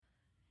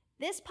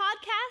This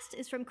podcast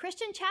is from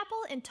Christian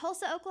Chapel in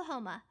Tulsa,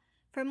 Oklahoma.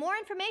 For more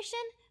information,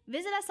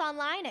 visit us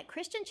online at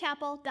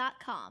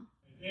christianchapel.com.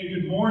 Hey,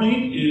 good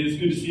morning. It is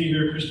good to see you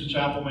here at Christian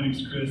Chapel. My name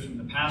is Chris. I'm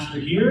the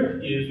pastor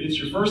here. If it's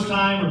your first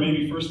time or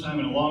maybe first time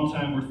in a long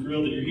time, we're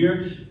thrilled that you're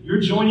here. You're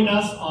joining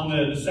us on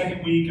the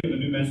second week of a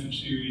new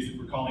message series that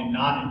we're calling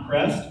Not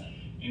Impressed.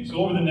 And so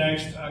over the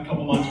next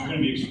couple months, we're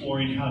going to be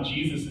exploring how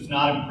Jesus is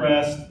not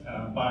impressed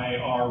by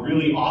our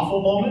really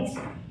awful moments,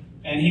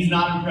 and he's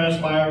not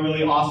impressed by our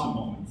really awesome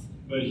moments.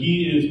 But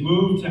he is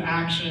moved to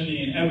action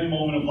in every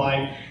moment of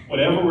life.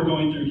 Whatever we're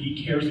going through,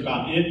 he cares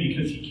about it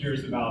because he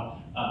cares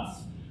about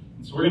us.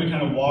 And so we're going to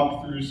kind of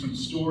walk through some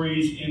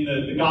stories in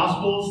the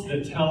Gospels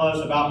that tell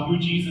us about who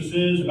Jesus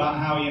is, about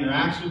how he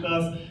interacts with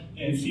us,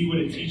 and see what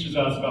it teaches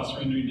us about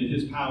surrendering to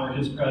his power,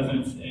 his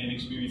presence, and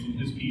experiencing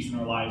his peace in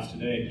our lives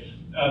today.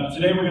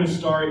 Today we're going to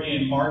start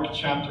in Mark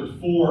chapter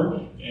 4,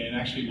 and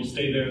actually we'll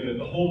stay there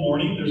the whole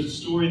morning. There's a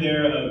story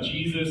there of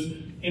Jesus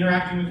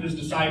interacting with his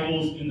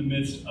disciples in the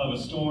midst of a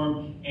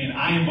storm, and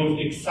I am both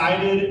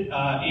excited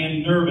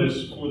and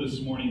nervous for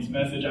this morning's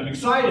message. I'm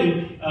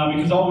excited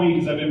because all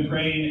week as I've been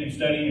praying and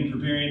studying and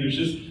preparing,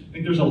 I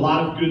think there's a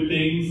lot of good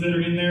things that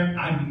are in there.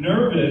 I'm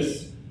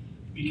nervous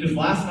because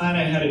last night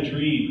I had a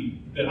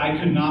dream that I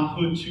could not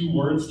put two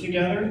words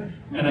together,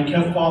 and I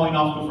kept falling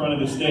off the front of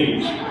the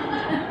stage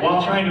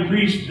while trying to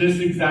preach this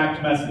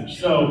exact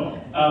message.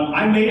 So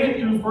I made it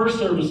through first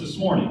service this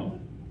morning,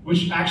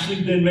 which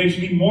actually then makes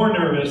me more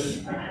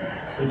nervous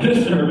for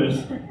this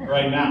service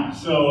right now.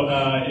 So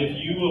if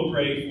you will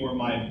pray for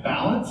my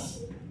balance,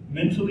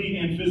 mentally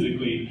and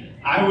physically,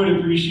 I would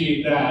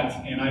appreciate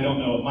that. And I don't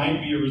know, it might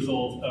be a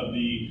result of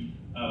the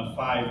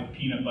 5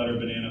 peanut butter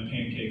banana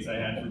pancakes I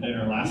had for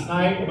dinner last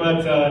night,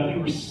 but they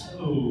were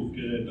so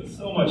good, but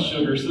so much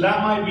sugar. So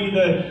that might be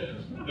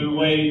the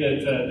way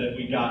that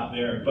we got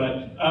there.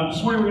 But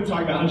this morning we're going to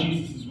talk about how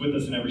Jesus is with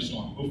us in every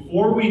storm.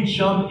 Before we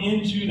jump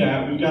into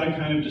that, we've got to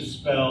kind of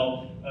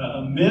dispel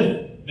a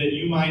myth that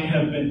you might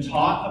have been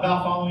taught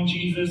about following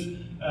Jesus.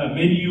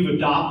 Maybe you've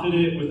adopted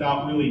it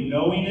without really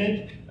knowing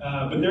it.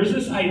 But there's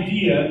this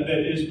idea that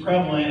is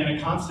prevalent and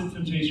a constant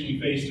temptation we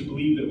face to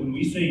believe that when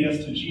we say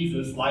yes to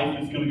Jesus,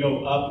 life is going to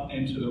go up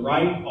and to the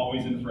right,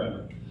 always and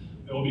forever.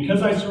 Well,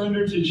 because I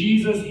surrendered to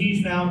Jesus,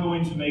 he's now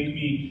going to make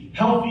me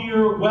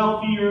healthier,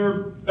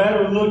 wealthier,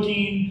 better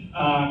looking.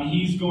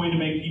 He's going to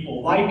make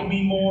people like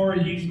me more.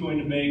 He's going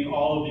to make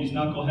all of these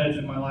knuckleheads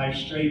in my life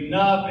straighten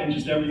up, and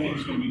just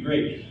everything's going to be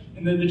great.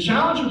 And then the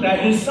challenge with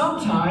that is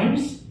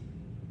sometimes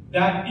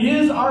that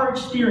is our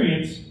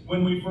experience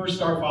when we first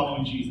start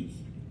following Jesus.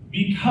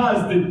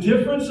 Because the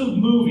difference of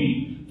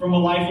moving from a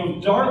life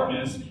of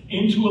darkness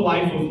into a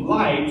life of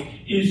light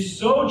is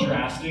so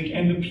drastic,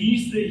 and the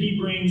peace that he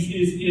brings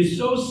is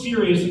so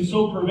serious and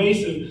so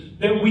pervasive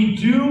that we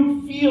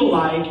do feel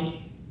like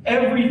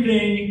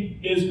everything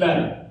is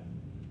better.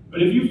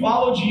 But if you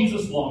follow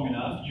Jesus long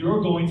enough,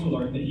 you're going to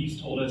learn that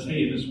he's told us,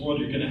 hey, in this world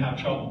you're going to have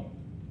trouble.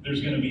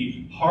 There's going to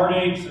be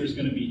heartaches, there's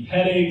going to be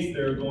headaches,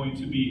 there are going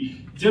to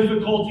be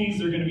difficulties,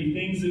 there are going to be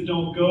things that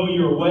don't go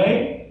your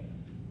way.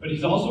 But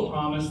he's also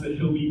promised that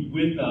he'll be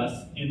with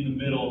us in the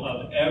middle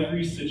of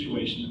every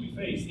situation that we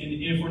face. And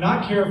if we're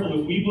not careful,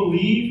 if we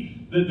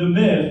believe that the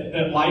myth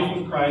that life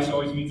with Christ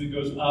always means it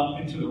goes up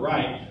and to the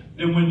right,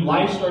 then when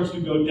life starts to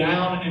go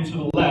down and to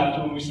the left,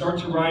 and when we start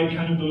to ride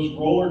kind of those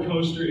roller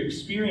coaster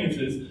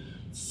experiences,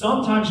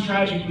 sometimes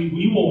tragically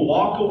we will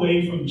walk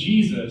away from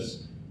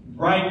Jesus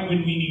right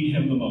when we need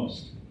him the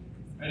most.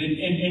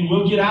 And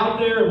we'll get out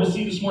there, and we'll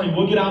see this morning,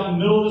 we'll get out in the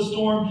middle of the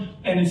storm,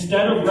 and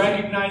instead of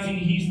recognizing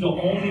he's the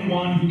only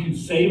one who can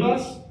save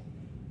us,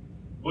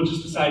 we'll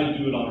just decide to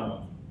do it on our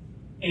own.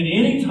 And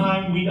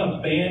anytime we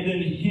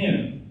abandon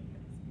him,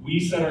 we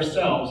set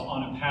ourselves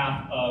on a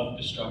path of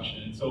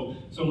destruction. And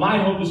so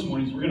my hope this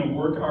morning is we're going to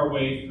work our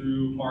way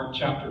through Mark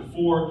chapter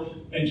 4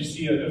 and just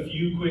see a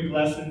few quick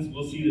lessons.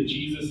 We'll see that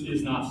Jesus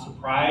is not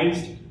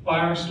surprised by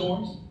our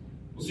storms.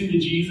 We'll see that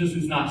Jesus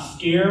is not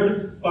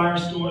scared by our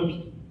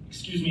storms.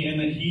 And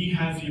that he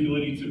has the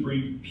ability to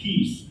bring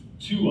peace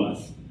to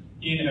us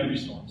in every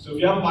storm. So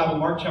if you have a Bible,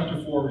 Mark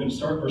chapter 4, we're going to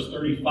start verse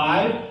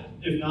 35.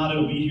 If not,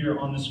 it'll be here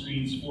on the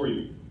screens for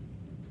you.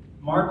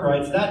 Mark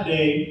writes, that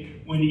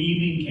day when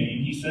evening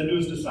came, he said to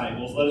his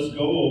disciples, let us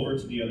go over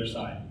to the other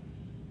side.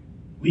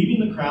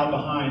 Leaving the crowd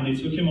behind, they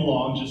took him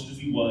along just as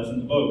he was in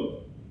the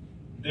boat.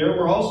 There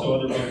were also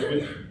other boats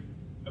with him.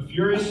 A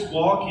furious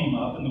squall came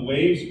up, and the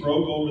waves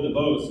broke over the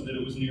boat so that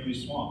it was nearly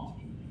swamped.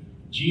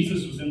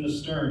 Jesus was in the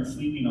stern,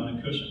 sleeping on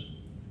a cushion.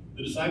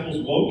 The disciples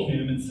woke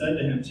him and said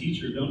to him,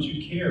 Teacher, don't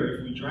you care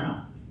if we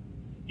drown?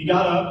 He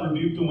got up,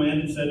 rebuked the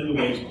wind, and said to the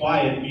waves,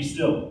 Quiet, be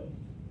still.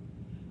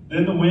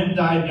 Then the wind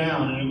died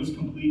down, and it was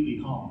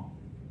completely calm.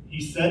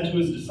 He said to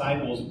his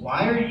disciples,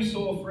 Why are you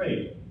so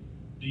afraid?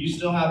 Do you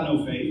still have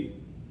no faith?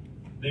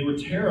 They were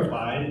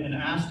terrified and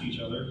asked each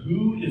other,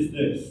 Who is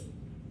this?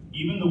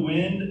 Even the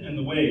wind and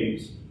the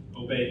waves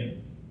obey him.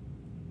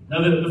 Now,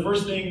 the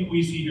first thing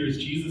we see here is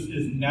Jesus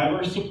is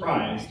never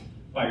surprised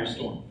by your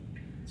storm.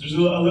 There's a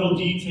little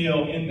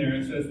detail in there.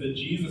 It says that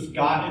Jesus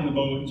got in the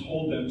boat and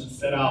told them to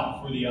set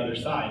out for the other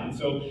side. And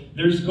so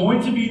there's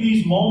going to be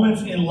these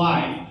moments in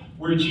life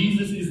where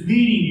Jesus is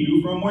leading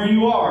you from where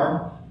you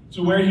are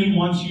to where he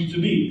wants you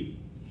to be.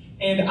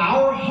 And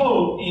our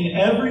hope in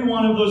every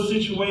one of those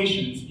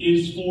situations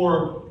is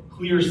for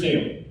clear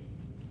sailing.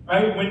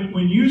 Right?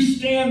 When you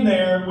stand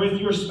there with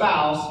your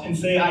spouse and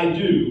say, I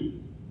do,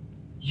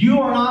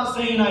 you are not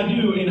saying I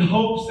do in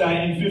hopes that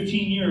in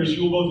 15 years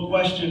you will both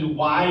question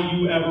why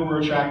you ever were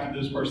attracted to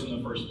this person in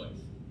the first place.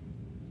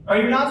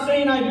 Right? You're not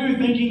saying I do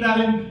thinking that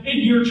in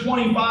year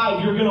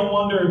 25 you're going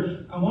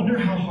to I wonder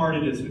how hard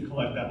it is to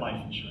collect that life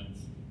insurance.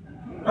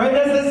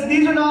 Right?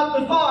 These are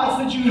not the thoughts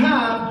that you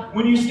have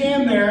when you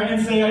stand there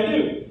and say I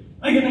do.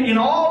 Like in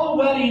all the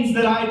weddings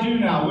that I do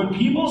now, when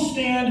people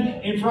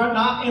stand in front,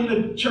 not in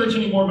the church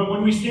anymore, but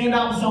when we stand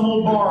out in some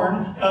old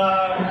barn,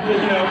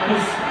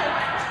 because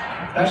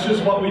that's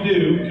just what we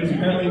do, because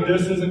apparently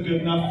this isn't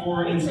good enough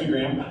for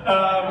Instagram.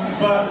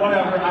 But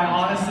whatever, I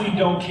honestly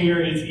don't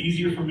care. It's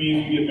easier for me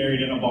if you get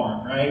married in a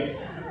barn, right?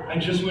 I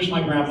just wish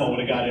my grandpa would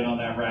have got in on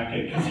that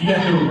racket, because he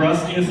had the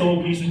rustiest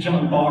old piece of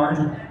junk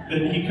barn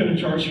that he could have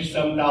charged you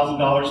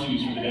 $7,000 to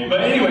use for the day. But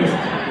anyways,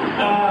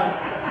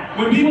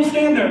 when people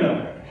stand there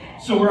though,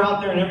 so we're out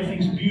there and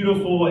everything's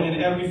beautiful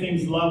and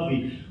everything's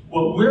lovely,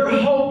 what we're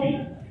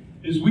hoping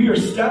is we are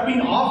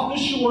stepping off the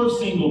shore of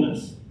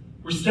singleness.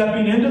 We're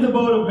stepping into the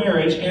boat of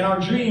marriage, and our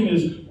dream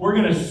is we're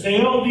going to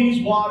sail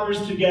these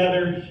waters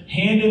together,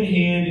 hand in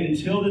hand,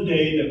 until the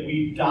day that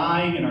we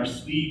die in our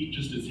sleep,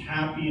 just as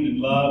happy and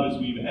in love as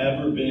we've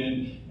ever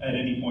been at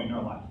any point in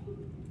our life.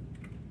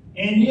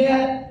 And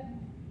yet,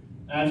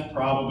 that's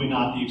probably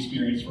not the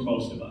experience for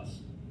most of us.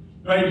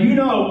 Right? You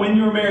know, when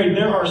you're married,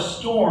 there are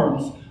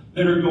storms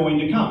that are going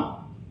to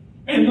come.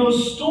 And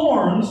those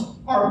storms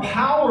are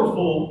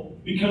powerful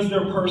because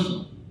they're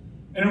personal.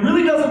 And it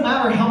really doesn't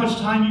matter how much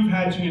time you've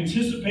had to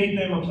anticipate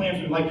them or plan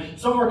for them. Like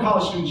some of our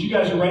college students, you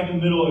guys are right in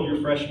the middle of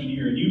your freshman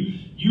year, and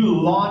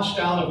you launched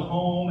out of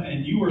home,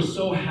 and you were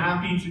so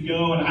happy to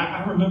go. And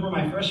I remember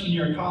my freshman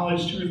year of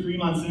college, 2 or 3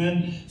 months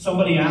in,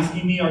 somebody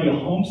asking me, are you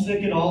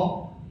homesick at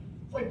all?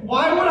 It's like,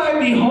 why would I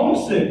be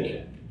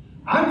homesick?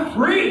 I'm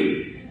free.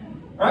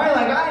 Right?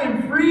 Like, I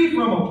am free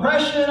from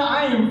oppression.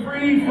 I am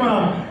free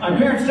from my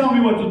parents telling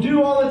me what to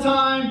do all the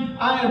time.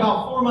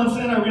 About 4 months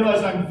in, I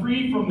realized I'm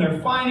free from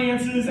their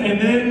finances. And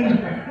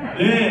then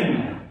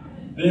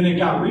it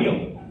got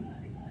real.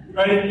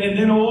 Right? And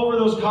then over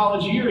those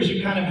college years,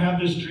 you kind of have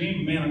this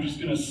dream, man, I'm just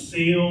going to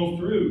sail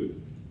through.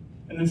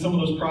 And then some of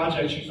those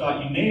projects you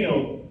thought you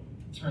nailed,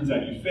 turns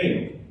out you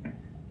failed.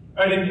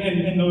 Right?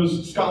 And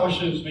those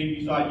scholarships maybe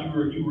you thought you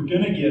were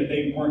going to get,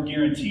 they weren't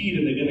guaranteed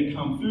and they didn't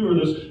come through. Or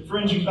those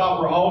friends you thought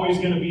were always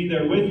going to be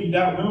there with you,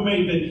 that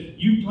roommate that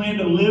you planned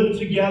to live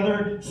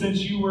together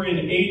since you were in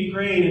 8th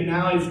grade and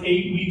now it's 8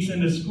 weeks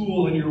into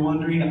school and you're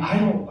wondering, I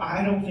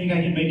don't think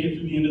I can make it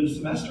through the end of the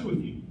semester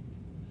with you.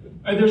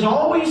 Right? There's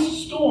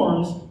always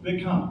storms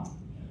that come.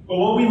 But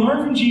what we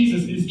learn from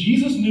Jesus is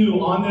Jesus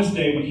knew on this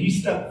day when he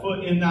stepped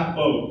foot in that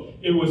boat,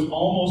 it was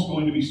almost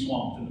going to be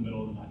swamped in the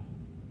middle of the night.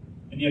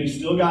 And yet he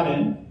still got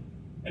in,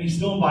 and he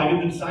still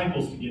invited the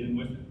disciples to get in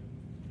with him.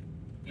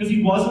 Because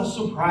he wasn't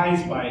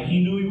surprised by it. He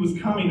knew he was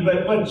coming.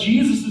 But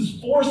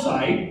Jesus'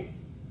 foresight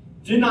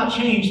did not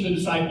change the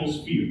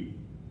disciples' fear.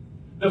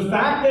 The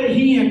fact that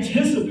he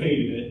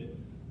anticipated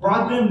it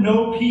brought them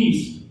no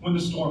peace when the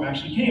storm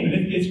actually came.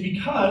 And it's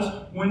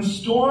because when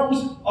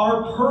storms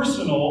are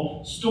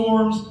personal,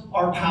 storms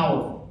are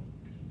powerful.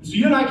 And so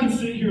you and I can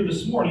sit here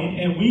this morning,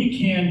 and we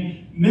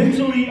can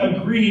mentally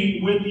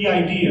agree with the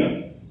idea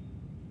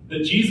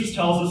that Jesus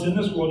tells us in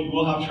this world you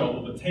will have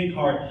trouble, but take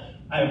heart,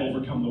 I have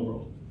overcome the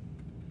world.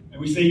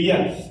 And we say,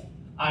 yes,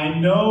 I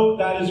know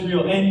that is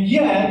real. And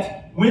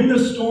yet, when the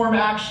storm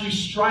actually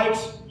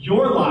strikes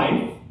your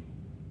life,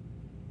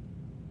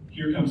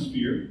 here comes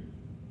fear.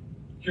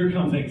 Here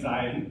comes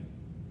anxiety.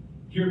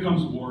 Here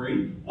comes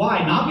worry.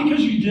 Why? Not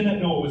because you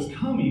didn't know it was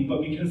coming,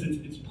 but because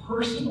it's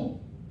personal.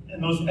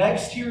 And those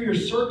exterior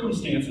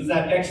circumstances,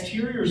 that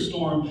exterior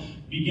storm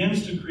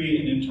begins to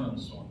create an internal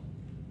storm.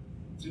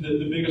 See,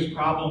 the biggest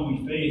problem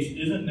we face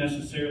isn't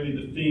necessarily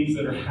the things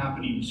that are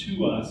happening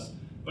to us,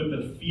 but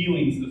the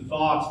feelings, the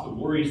thoughts, the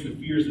worries, the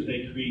fears that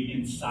they create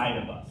inside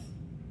of us.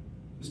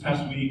 This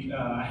past week,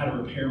 I had a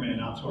repairman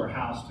out to our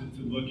house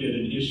to look at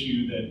an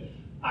issue that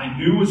I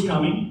knew was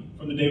coming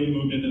from the day we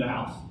moved into the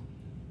house.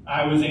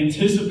 I was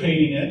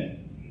anticipating it.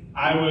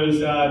 I was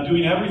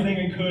doing everything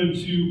I could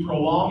to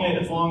prolong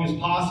it as long as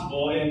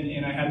possible,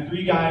 and I had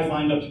 3 guys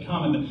lined up to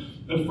come, and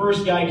the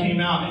first guy came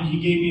out and he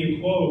gave me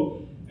a quote.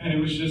 And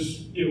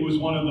it was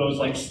one of those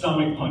like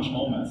stomach punch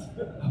moments.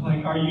 I'm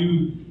like, are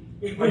you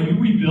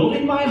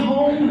rebuilding my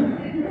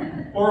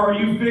home? Or are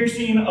you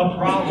fixing a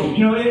problem?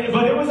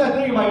 But it was that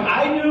thing of like,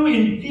 I knew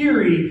in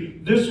theory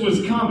this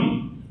was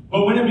coming.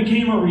 But when it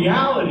became a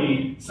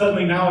reality,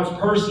 suddenly now it's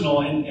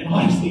personal and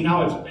honestly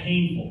now it's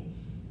painful.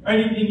 Right?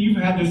 And you've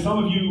had this,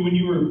 some of you, when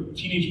you were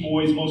teenage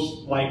boys,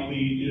 most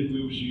likely it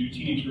was you,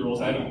 teenage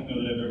girls. I don't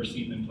know that I've ever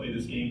seen them play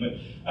this game, but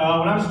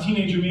when I was a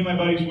teenager, me and my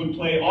buddies would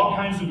play all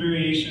kinds of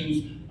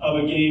variations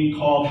of a game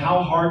called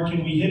How Hard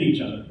Can We Hit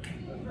Each Other?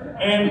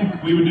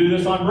 And we would do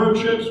this on road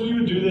trips, we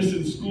would do this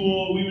in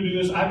school, we would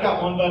do this. I've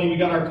got one buddy, we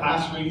got our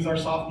class rings our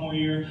sophomore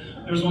year.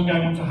 There's one guy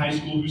who went to high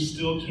school who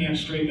still can't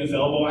straighten his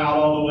elbow out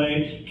all the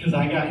way because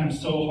I got him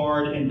so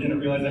hard and didn't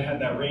realize I had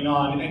that ring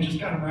on and just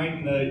got him right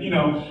in the,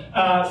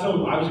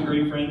 so I was a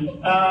great friend.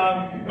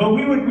 But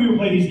we would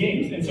play these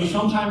games. And so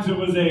sometimes it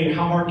was a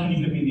how hard can you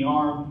hit me in the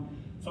arm?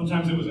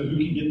 Sometimes it was a who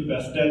can get the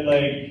best dead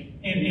leg.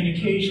 And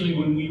occasionally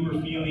when we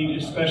were feeling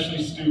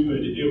especially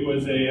stupid, it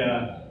was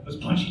let's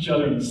punch each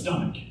other in the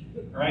stomach.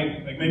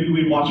 Right? Like maybe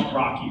we'd watch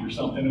Rocky or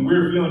something and we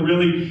were feeling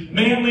really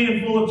manly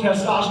and full of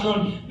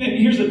testosterone. And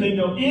here's the thing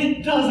though,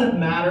 it doesn't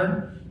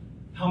matter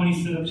how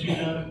many sit-ups you've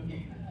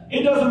done.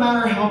 It doesn't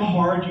matter how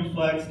hard you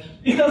flex.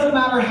 It doesn't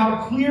matter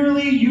how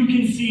clearly you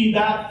can see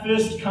that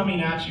fist coming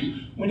at you.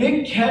 When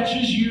it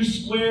catches you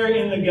square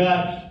in the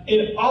gut,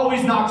 it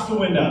always knocks the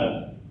wind out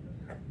of it.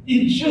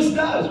 It just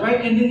does,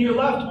 right? And then you're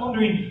left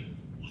wondering,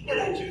 why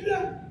did I do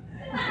that?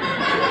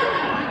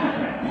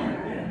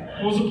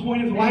 What was the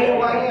point of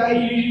why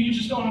you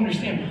just don't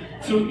understand.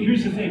 So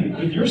here's the thing.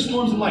 With your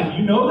storms in life,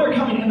 you know they're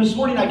coming. And this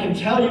morning I can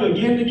tell you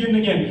again and again and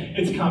again,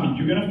 it's coming.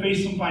 You're going to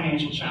face some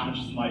financial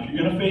challenges in life.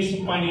 You're going to face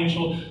some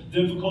financial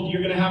difficulty.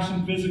 You're going to have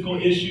some physical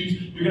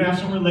issues. You're going to have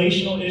some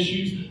relational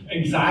issues.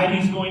 Anxiety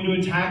is going to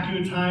attack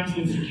you at times.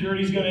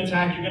 Insecurity is going to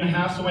attack. You're going to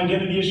have some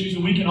identity issues.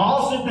 And we can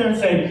all sit there and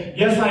say,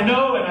 yes, I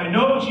know, and I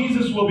know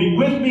Jesus will be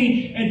with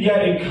me. And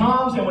yet it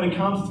comes, and when it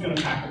comes, it's going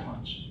to pack a punch.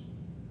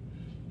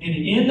 And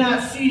in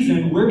that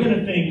season, we're going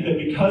to think that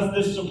because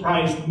this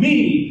surprised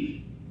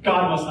me,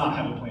 God must not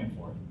have a plan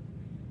for it.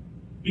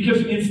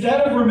 Because instead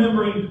of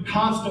remembering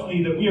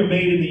constantly that we are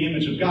made in the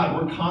image of God,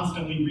 we're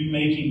constantly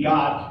remaking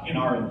God in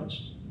our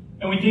image.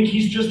 And we think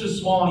he's just as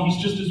small, and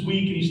he's just as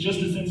weak, and he's just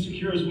as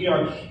insecure as we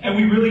are. And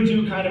we really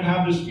do kind of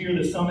have this fear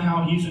that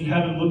somehow he's in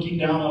heaven looking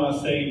down on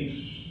us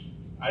saying,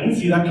 I didn't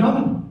see that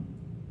coming.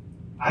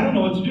 I don't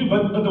know what to do.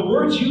 But the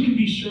words you can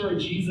be sure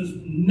Jesus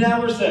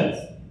never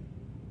says,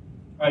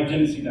 I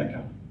didn't see that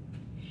coming.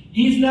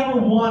 He's never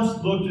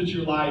once looked at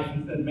your life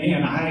and said,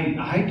 man,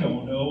 I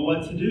don't know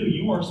what to do.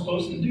 You weren't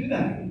supposed to do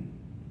that.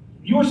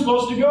 You weren't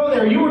supposed to go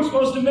there. You weren't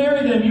supposed to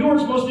marry them. You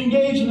weren't supposed to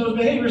engage in those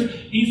behaviors.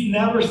 He's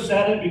never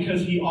said it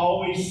because he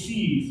always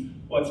sees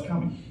what's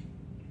coming.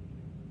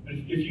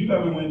 If you've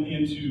ever went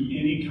into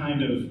any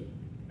kind of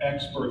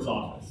expert's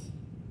office,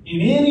 in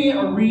any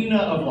arena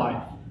of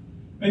life,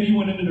 maybe you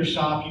went into their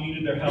shop, you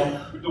needed their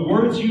help, the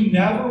words you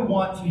never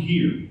want to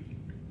hear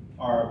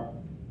are,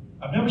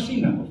 I've never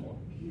seen that before.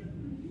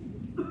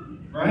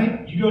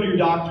 Right? You go to your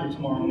doctor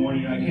tomorrow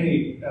morning, you're like,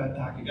 hey,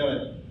 doc, I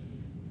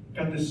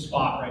got this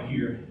spot right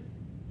here.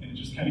 And it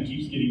just kind of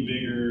keeps getting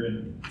bigger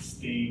and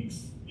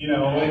stinks. Can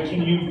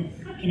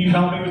you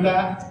help me with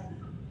that?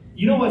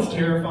 You know what's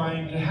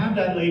terrifying? To have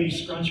that lady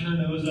scrunch her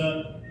nose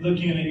up, look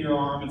in at your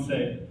arm and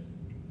say,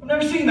 I've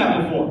never seen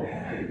that before.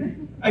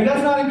 Like,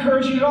 that's not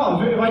encouraging at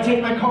all. If I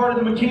take my car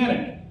to the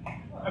mechanic,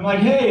 I'm like,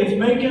 hey, it's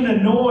making a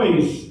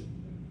noise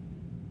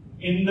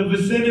in the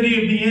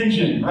vicinity of the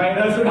engine, right?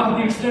 That's about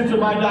the extent of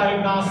my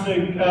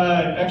diagnostic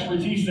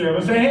expertise there.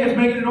 But say, hey, it's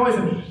making a noise.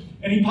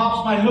 And he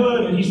pops my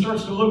hood and he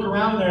starts to look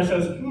around there and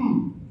says,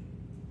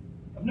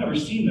 I've never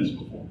seen this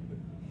before.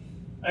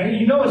 And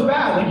you know it's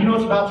bad. Like, you know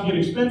it's about to get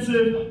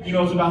expensive. You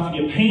know it's about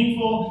to get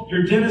painful.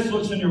 Your dentist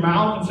looks in your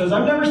mouth and says,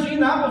 I've never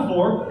seen that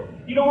before.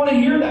 You don't want to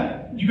hear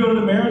that. You go to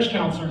the marriage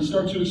counselor and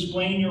start to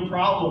explain your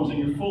problems and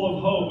you're full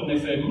of hope and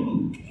they say,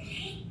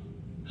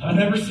 I've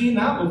never seen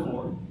that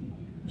before.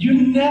 You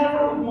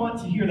never want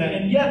to hear that.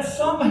 And yet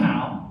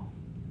somehow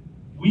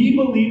we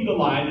believe the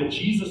lie that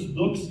Jesus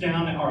looks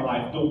down at our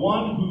life, the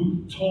one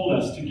who told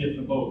us to get in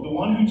the boat, the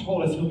one who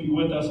told us he'll be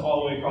with us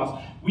all the way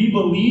across. We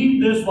believe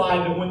this lie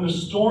that when the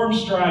storm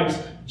strikes,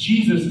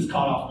 Jesus is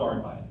caught off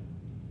guard by it.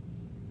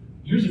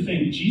 Here's the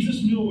thing.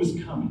 Jesus knew it was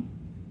coming.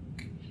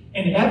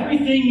 And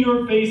everything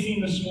you're facing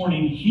this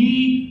morning,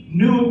 he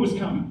knew it was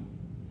coming.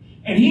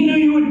 And he knew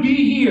you would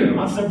be here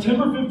on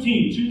September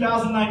 15,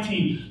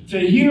 2019, to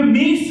hear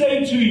me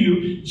say to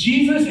you,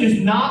 Jesus is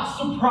not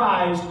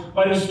surprised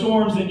by the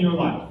storms in your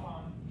life.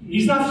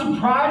 He's not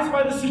surprised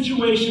by the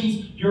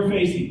situations you're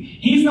facing.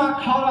 He's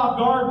not caught off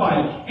guard by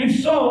it. And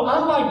so,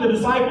 unlike the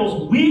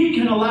disciples, we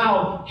can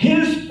allow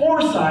his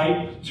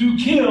foresight to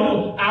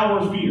kill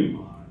our fear.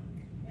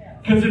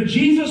 Because if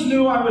Jesus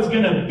knew I was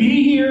going to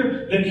be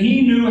here, then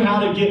he knew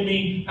how to get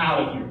me out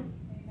of here.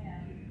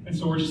 And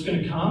so we're just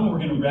going to come, we're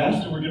going to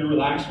rest, and we're going to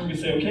relax. We're going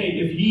to say, okay,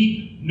 if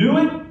he knew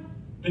it,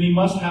 then he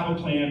must have a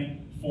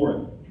plan for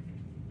it.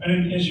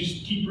 And as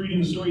you keep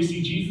reading the story, you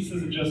see Jesus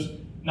isn't just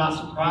not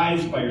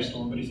surprised by your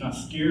storm, but he's not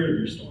scared of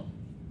your storm.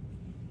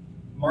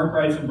 Mark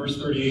writes in verse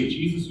 38,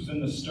 Jesus was in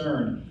the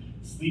stern,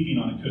 sleeping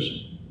on a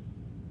cushion.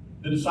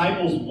 The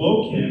disciples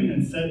woke him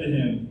and said to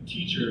him,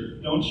 Teacher,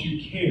 don't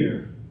you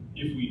care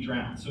if we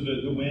drown? So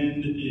the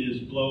wind is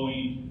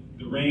blowing,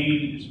 The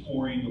rain is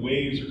pouring, the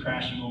waves are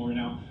crashing over.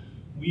 Now,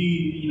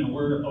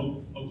 we're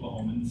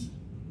Oklahomans,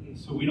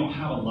 so we don't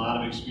have a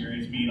lot of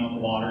experience being on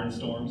the water in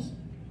storms.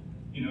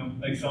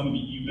 Like some of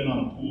you've been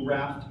on a pool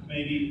raft,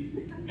 maybe,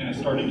 and it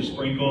started to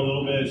sprinkle a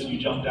little bit, so you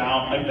jumped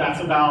out. Like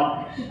that's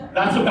about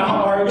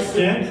our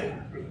extent.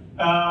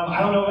 I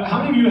don't know,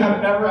 how many of you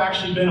have ever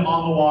actually been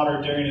on the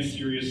water during a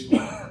serious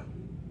storm?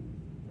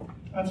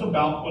 That's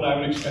about what I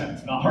would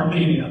expect, not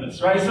hardly any of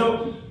us, right?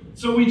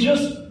 So we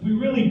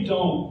really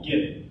don't get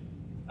it.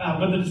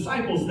 But the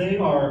disciples, they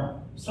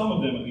are, some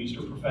of them at least,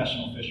 are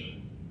professional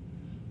fishermen.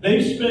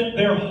 They've spent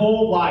their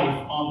whole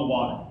life on the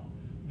water.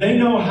 They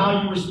know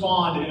how you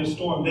respond in a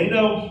storm. They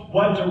know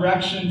what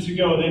direction to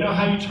go. They know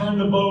how you turn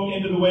the boat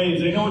into the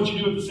waves. They know what you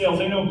do with the sails.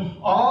 They know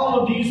all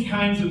of these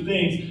kinds of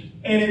things.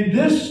 And in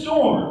this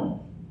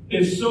storm,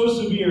 it's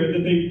so severe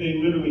that they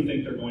literally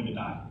think they're going to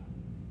die.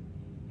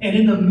 And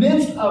in the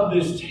midst of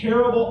this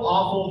terrible,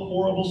 awful,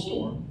 horrible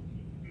storm,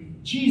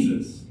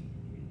 Jesus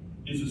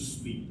is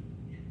asleep.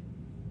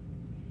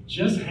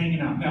 Just hanging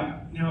out.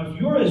 Now,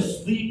 if you're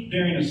asleep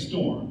during a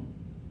storm,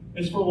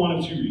 it's for one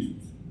of two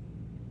reasons.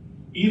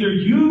 Either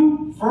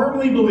you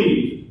firmly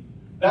believe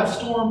that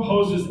storm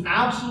poses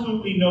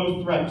absolutely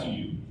no threat to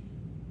you,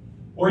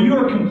 or you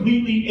are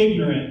completely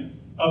ignorant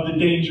of the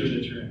danger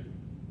that you're in.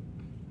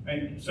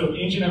 Right? So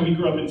Angie and I, we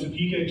grew up in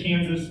Topeka,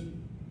 Kansas,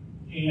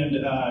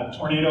 and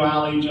Tornado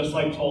Alley, just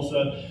like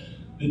Tulsa.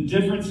 The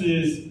difference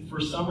is, for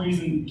some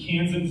reason,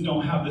 Kansans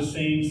don't have the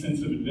same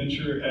sense of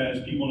adventure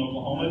as people in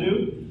Oklahoma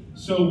do.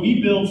 So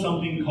we build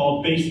something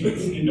called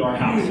basements into our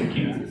house in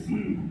Kansas.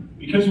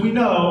 Because we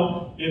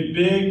know if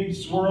big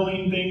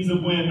swirling things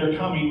of wind are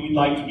coming, we'd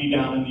like to be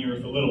down in the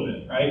earth a little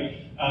bit, right?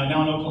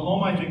 Now in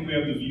Oklahoma, I think we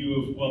have the view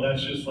of, well,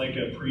 that's just like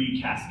a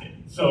pre-casket.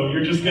 So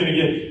you're just going to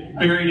get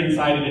buried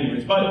inside it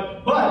anyways.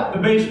 But the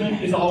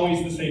basement is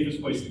always the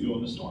safest place to go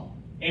in the storm.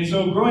 And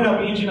so growing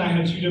up, Angie and I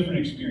had two different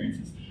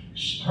experiences.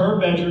 Her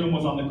bedroom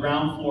was on the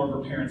ground floor of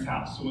her parents'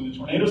 house. So when the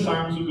tornado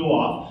sirens would go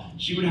off,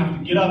 she would have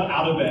to get up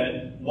out of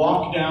bed,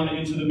 walk down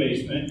into the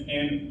basement,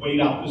 and wait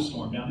out the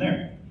storm down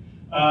there.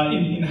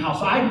 In the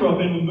house I grew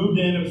up in, we moved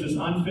in, it was this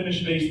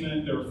unfinished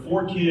basement. There were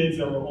 4 kids,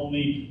 there were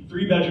only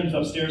 3 bedrooms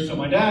upstairs. So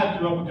my dad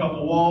threw up a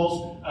couple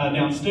walls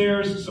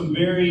downstairs. Some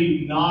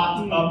very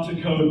not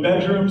up-to-code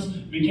bedrooms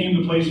became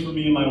the place for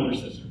me and my older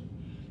sister.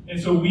 And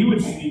so we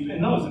would sleep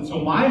in those. And so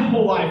my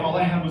whole life, all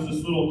I had was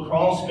this little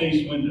crawl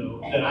space window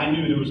that I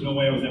knew there was no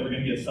way I was ever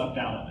going to get sucked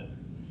out of it.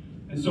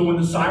 And so when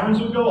the sirens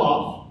would go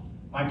off,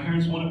 my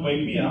parents wouldn't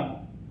wake me up.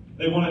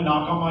 They wouldn't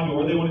knock on my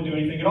door. They wouldn't do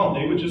anything at all.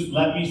 They would just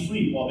let me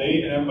sleep while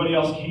they and everybody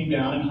else came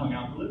down and hung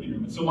out in the living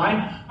room. And so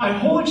my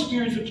whole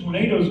experience of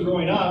tornadoes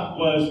growing up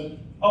was,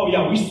 oh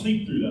yeah, we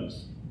sleep through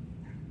those.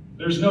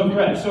 There's no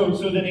threat. So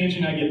then Angie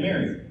and I get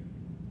married.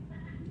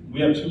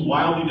 We have 2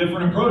 wildly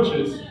different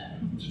approaches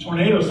to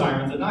tornado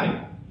sirens at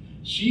night.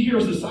 She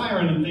hears the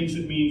siren and thinks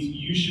it means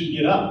you should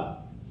get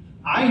up.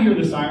 I hear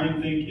the siren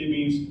and think it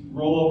means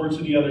roll over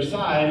to the other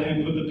side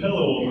and put the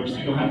pillow over so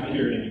you don't have to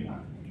hear it anymore.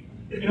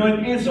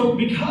 And so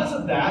because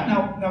of that,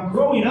 now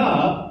growing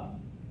up,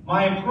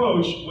 my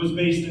approach was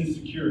based in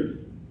security.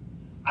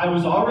 I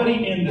was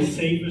already in the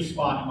safest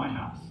spot in my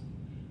house.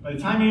 By the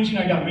time Angie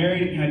and I got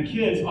married and had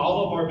kids,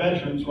 all of our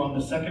bedrooms were on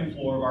the 2nd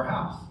floor of our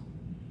house.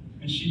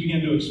 And she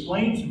began to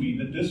explain to me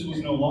that this was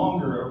no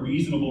longer a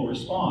reasonable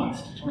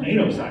response to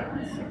tornado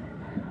sirens.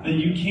 That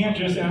you can't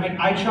just, and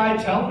I tried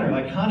telling her,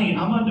 like, honey,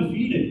 I'm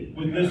undefeated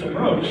with this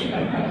approach.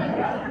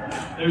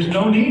 There's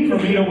no need for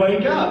me to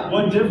wake up.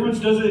 What difference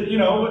does it,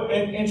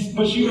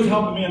 but she was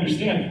helping me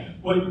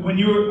understand. When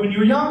you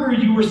were younger,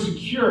 you were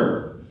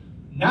secure.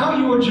 Now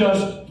you are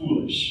just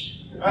foolish,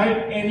 right?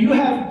 And you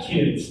have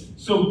kids.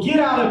 So get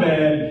out of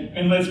bed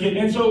and let's get,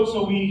 and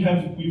so we've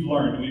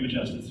learned, we've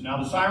adjusted. So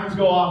now the sirens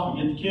go off,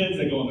 we get the kids,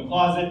 they go in the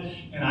closet,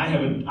 and I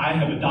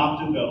have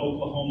adopted the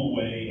Oklahoma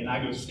way, and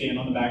I go stand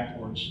on the back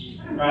porch,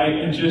 right?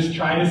 And just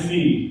try to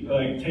see,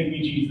 like, take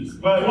me Jesus.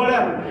 But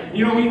whatever,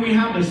 we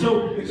have this.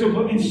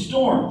 So in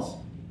storms,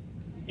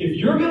 if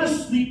you're going to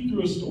sleep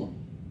through a storm,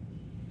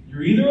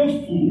 you're either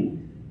a fool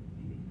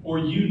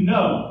or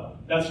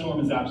that storm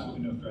is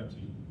absolutely no threat to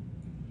you.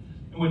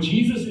 And what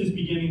Jesus is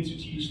beginning to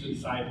teach the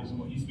disciples and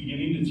what he's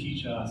beginning to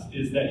teach us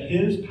is that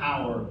his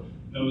power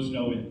knows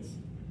no ends.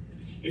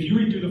 If you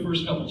read through the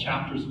first couple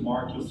chapters of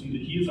Mark, you'll see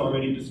that he has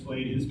already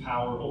displayed his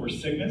power over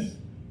sickness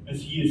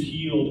as he has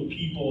healed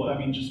people.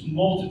 Just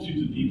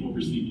multitudes of people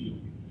receive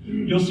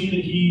healing. You'll see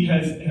that he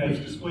has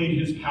displayed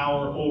his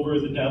power over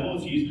the devil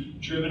as he's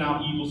driven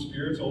out evil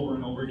spirits over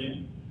and over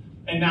again.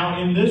 And now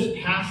in this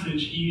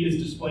passage, he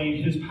is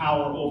displaying his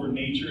power over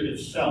nature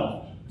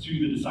itself to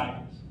the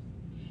disciples.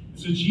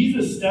 So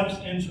Jesus steps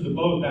into the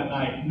boat that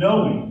night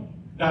knowing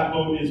that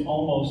boat is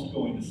almost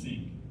going to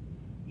sink.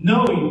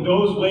 Knowing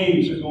those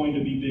waves are going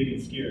to be big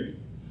and scary.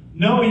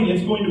 Knowing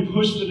it's going to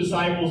push the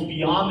disciples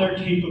beyond their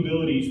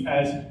capabilities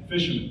as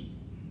fishermen.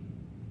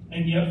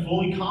 And yet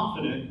fully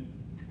confident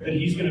that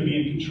he's going to be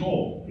in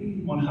control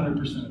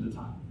 100% of the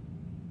time.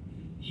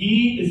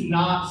 He is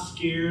not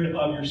scared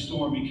of your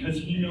storm because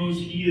he knows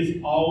he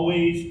is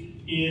always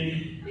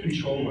in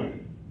control of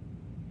it.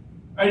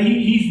 Right?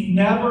 He's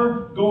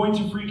never going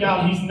to freak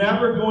out. He's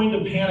never going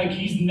to panic.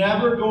 He's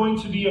never going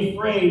to be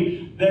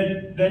afraid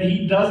that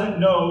he doesn't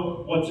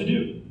know what to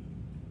do.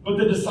 But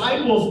the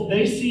disciples,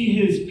 they see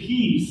his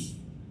peace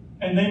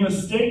and they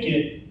mistake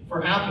it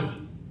for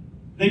apathy.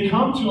 They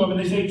come to him and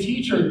they say,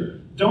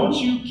 "Teacher, don't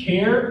you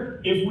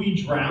care if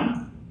we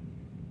drown?"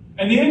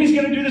 And the enemy's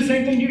going to do the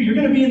same thing to you. You're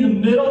going to be in the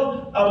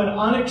middle of an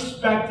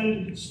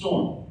unexpected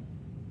storm.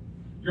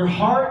 Your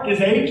heart is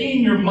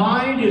aching, your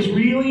mind is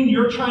reeling,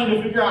 you're trying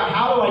to figure out,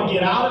 how do I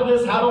get out of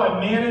this? How do I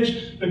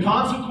manage the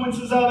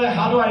consequences of it?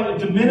 How do I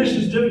diminish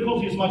this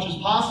difficulty as much as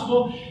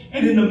possible?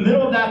 And in the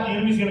middle of that, the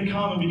enemy's going to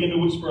come and begin to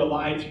whisper a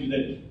lie to you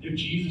that if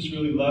Jesus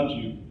really loved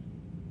you,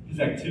 his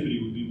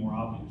activity would be more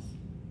obvious.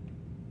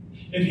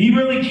 If he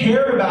really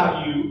cared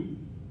about you,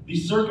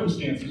 these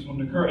circumstances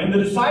wouldn't occur. And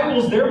the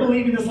disciples, they're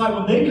believing this lie.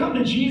 When they come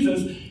to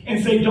Jesus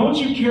and say, "Don't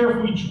you care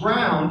if we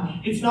drown?"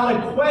 it's not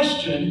a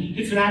question,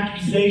 it's an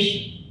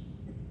accusation.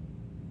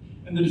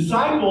 And the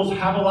disciples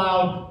have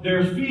allowed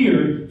their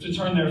fear to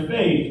turn their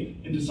faith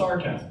into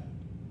sarcasm.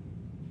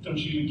 Don't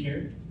you even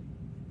care?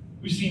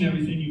 We've seen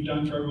everything you've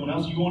done for everyone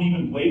else. You won't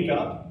even wake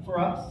up for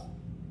us?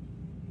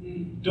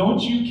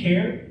 Don't you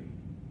care?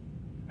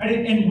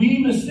 And we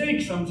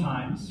mistake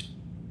sometimes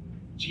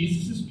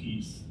Jesus'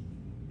 peace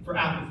for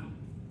apathy.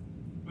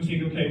 We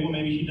think, okay, well,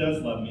 maybe he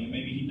does love me.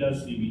 Maybe he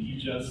does see me. He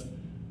just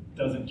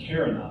doesn't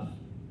care enough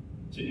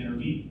to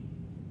intervene.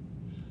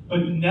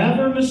 But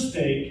never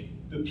mistake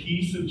the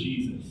peace of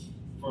Jesus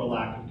for a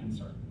lack of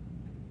concern.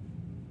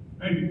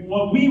 Right?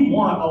 What we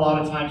want a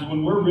lot of times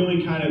when we're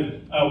really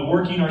kind of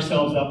working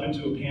ourselves up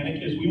into a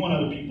panic is we want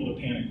other people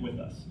to panic with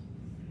us.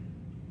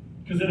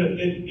 Because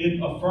it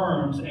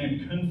affirms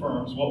and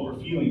confirms what we're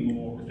feeling and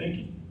what we're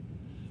thinking.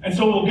 And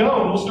so we'll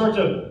go and we'll start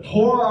to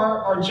pour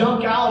our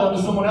junk out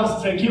onto someone else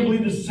and say, "I can't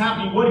believe this is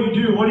happening. What do you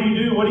do? What do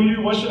you do? What do you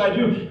do? What should I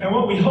do?" And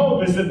what we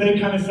hope is that they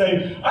kind of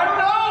say, "I don't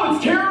know,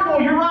 it's terrible,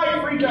 you're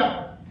right, freak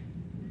out."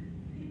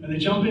 And they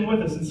jump in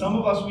with us. And some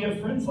of us, we have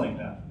friends like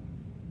that.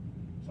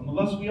 Some of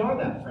us, we are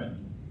that friend,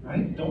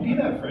 right? Don't be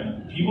that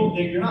friend.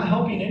 You're not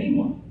helping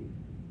anyone.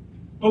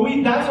 But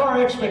that's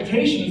our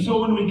expectation. And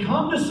so when we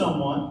come to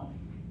someone,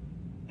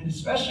 and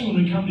especially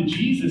when we come to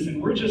Jesus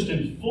and we're just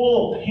in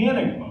full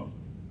panic mode,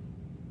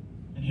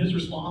 and his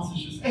response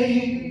is just,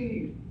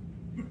 hey,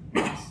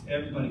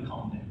 everybody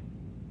calm down.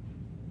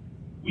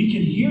 We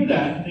can hear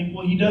that and think,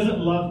 well, he doesn't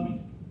love me.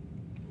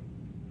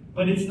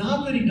 But it's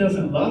not that he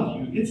doesn't love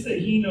you. It's that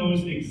he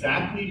knows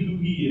exactly who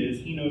he is.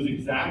 He knows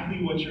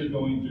exactly what you're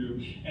going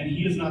through. And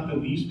he is not the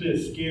least bit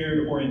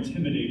scared or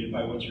intimidated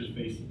by what you're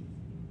facing.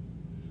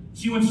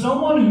 See, when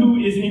someone who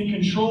is in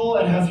control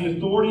and has the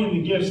authority and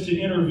the gifts to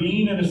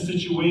intervene in a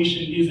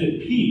situation is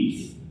at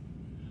peace,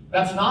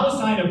 that's not a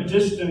sign of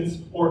distance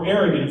or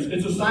arrogance.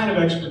 It's a sign of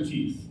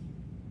expertise.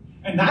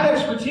 And that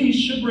expertise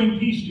should bring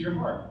peace to your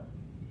heart.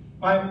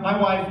 My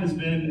wife has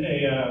been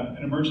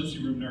an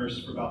emergency room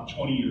nurse for about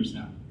 20 years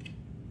now.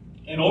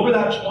 And over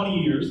that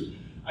 20 years,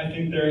 I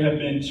think there have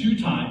been 2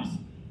 times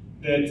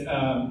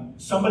that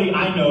somebody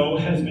I know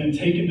has been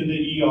taken to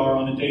the ER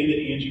on the day that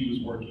Angie was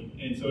working.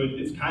 And so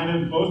it's kind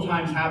of, both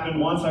times happened.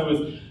 Once I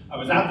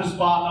was at the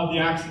spot of the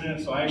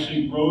accident, so I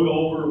actually rode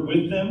over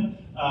with them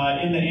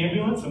in the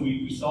ambulance, and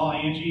we saw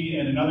Angie.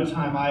 And another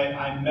time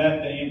I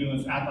met the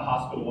ambulance at the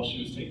hospital while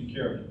she was taking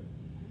care of it.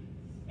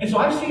 And so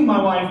I've seen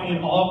my wife in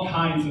all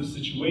kinds of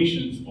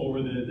situations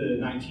over the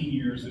 19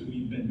 years that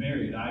we've been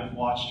married. I've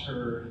watched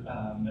her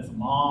as a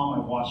mom,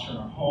 I've watched her in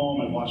our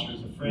home, I've watched her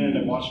as a friend,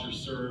 I've watched her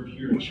serve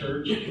here at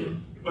church.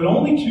 But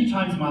only 2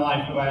 times in my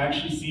life have I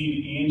actually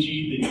seen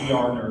Angie, the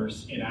ER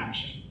nurse, in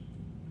action.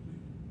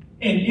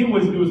 And it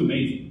was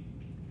amazing.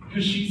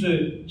 Because she's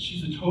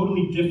a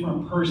totally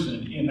different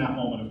person in that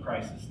moment of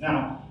crisis.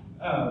 Now,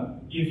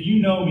 if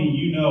you know me,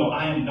 you know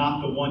I am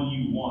not the one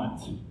you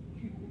want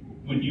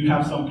when you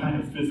have some kind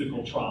of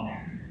physical trauma,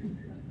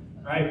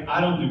 right?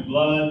 I don't do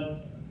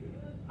blood.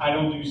 I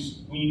don't do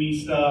squeamy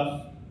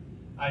stuff.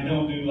 I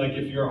don't do, like,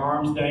 if your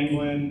arm's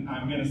dangling,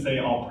 I'm going to say,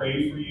 I'll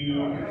pray for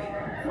you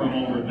from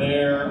over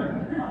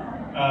there.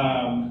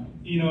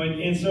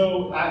 And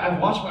so I've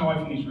watched my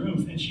wife in these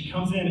rooms, and she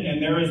comes in,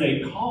 and there is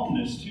a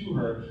calmness to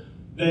her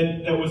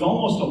that was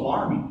almost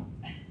alarming.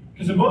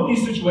 Because in both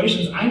these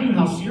situations, I knew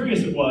how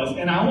serious it was,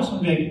 and I almost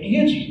want to be like,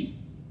 Angie,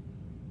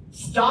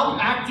 stop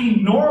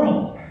acting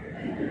normal.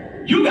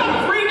 You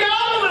gotta freak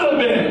out a little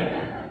bit.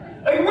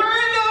 Like, we're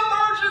in the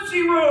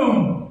emergency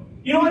room.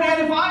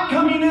 And if I'm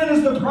coming in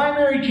as the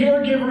primary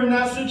caregiver in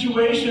that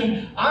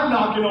situation, I'm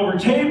knocking over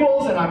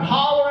tables and I'm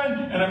hollering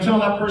and I'm telling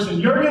that person,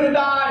 you're gonna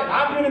die, and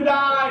I'm gonna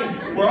die,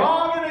 and we're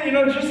all gonna,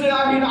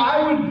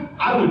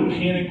 I would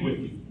panic with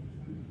you.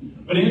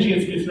 But Angie,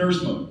 it's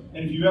nurse mode.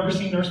 And if you've ever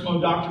seen nurse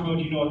mode, doctor mode,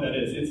 you know what that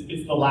is.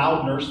 It's the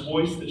loud nurse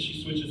voice that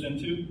she switches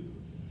into.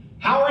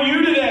 How are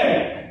you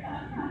today?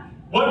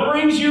 What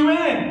brings you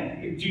in?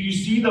 Do you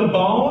see the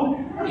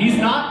bone? He's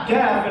not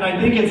deaf, and I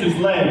think it's his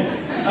leg.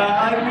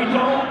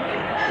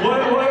 What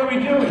are we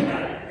doing?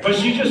 But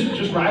she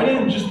just right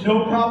in, just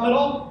no problem at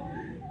all.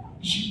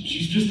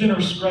 She's just in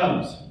her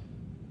scrubs.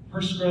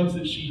 Her scrubs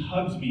that she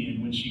hugs me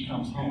in when she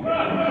comes home. I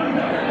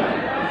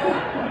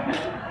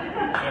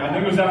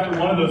think it was after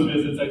one of those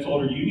visits I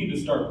told her, you need to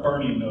start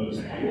burning those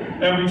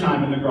every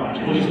time in the garage.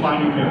 We'll just buy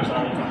new pairs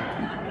all the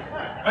time.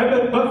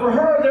 Right? But for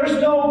her,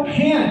 there's no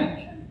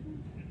panic.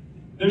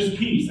 There's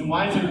peace. And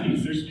why is there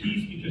peace? There's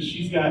peace because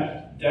she's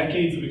got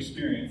decades of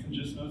experience and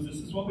just knows this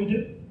is what we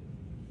do.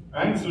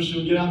 Right? So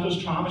she'll get out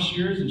those trauma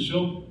shears and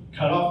she'll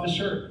cut off the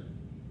shirt.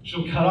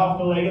 She'll cut off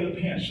the leg of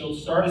the pants. She'll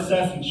start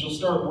assessing. She'll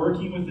start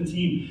working with the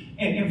team.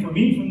 And for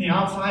me, from the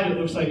outside, it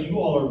looks like you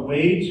all are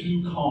way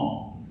too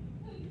calm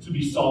to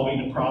be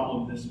solving a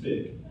problem this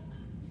big.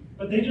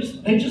 But they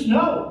just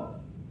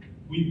know.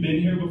 We've been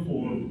here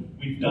before.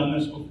 We've done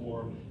this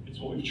before. It's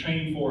what we've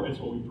trained for. It's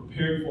what we've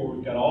prepared for.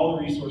 We've got all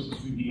the resources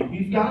we need.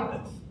 We've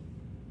got this.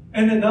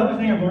 And then the other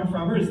thing I've learned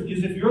from her is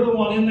if you're the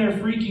one in there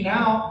freaking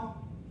out,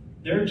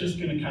 they're just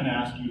going to kind of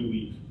ask you to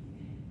leave.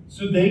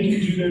 So they can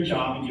do their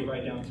job and get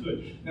right down to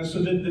it. Now,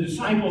 so the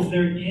disciples,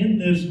 they're in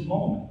this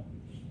moment.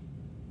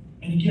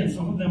 And again,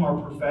 some of them are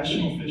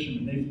professional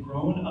fishermen. They've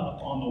grown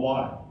up on the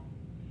water.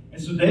 And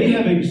so they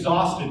have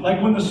exhausted.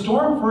 Like when the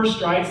storm first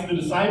strikes, the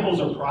disciples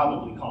are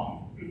probably calm.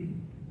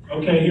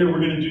 Okay, here, we're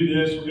going to do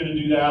this, we're going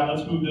to do that,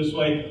 let's move this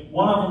way.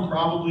 One of them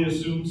probably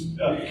assumes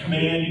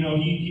command.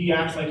 He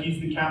acts like he's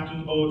the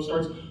captain of the boat,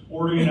 starts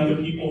ordering other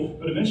people.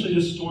 But eventually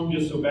this storm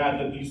gets so bad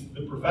that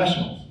the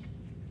professionals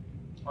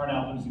are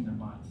now losing their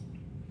minds.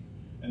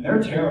 And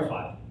they're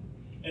terrified.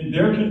 And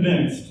they're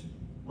convinced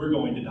we're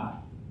going to die.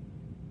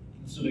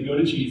 So they go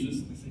to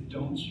Jesus and they say,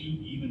 don't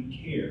you even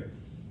care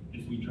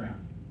if we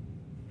drown?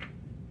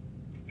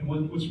 And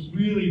what's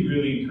really,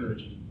 really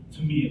encouraging,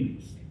 to me at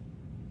least,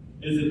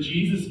 is that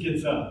Jesus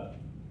gets up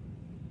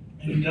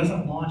and he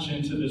doesn't launch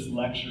into this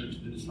lecture to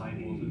the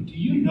disciples. Do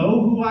you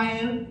know who I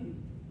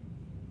am?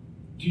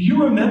 Do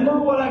you remember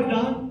what I've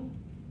done?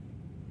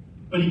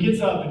 But he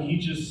gets up and he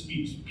just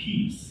speaks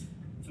peace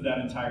to that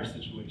entire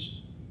situation.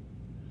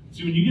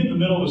 See, when you get in the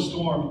middle of a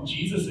storm,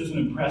 Jesus isn't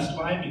impressed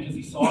by it because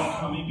he saw it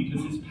coming,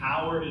 because his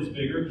power is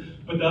bigger.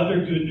 But the other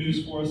good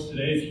news for us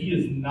today is he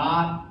is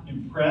not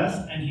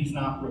impressed and he's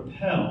not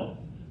repelled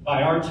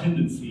by our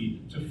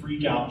tendency to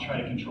freak out and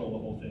try to control the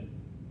whole thing.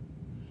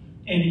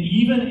 And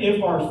even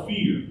if our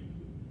fear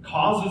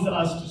causes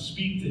us to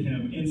speak to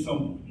him in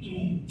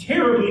some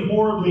terribly,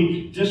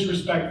 horribly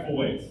disrespectful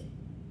ways,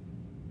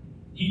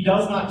 he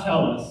does not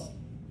tell us,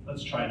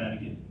 let's try that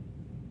again.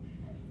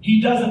 He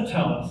doesn't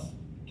tell us,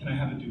 can I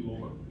have a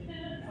do-over?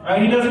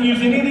 Right? He doesn't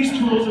use any of these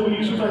tools that we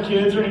use with our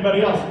kids or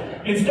anybody else.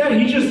 Instead,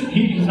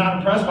 he's not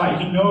impressed by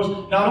it. He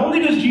knows, not only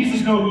does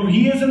Jesus know who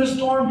he is in the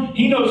storm,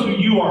 he knows who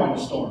you are in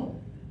the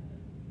storm.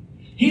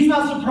 He's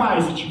not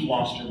surprised that you've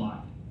lost your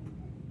mind.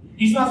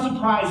 He's not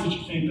surprised that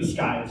you think the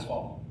sky is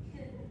falling.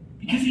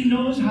 Because he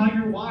knows how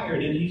you're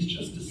wired, and he's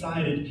just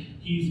decided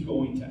he's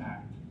going to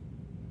act.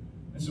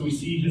 And so we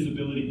see his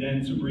ability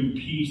then to bring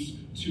peace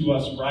to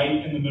us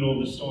right in the middle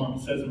of the storm.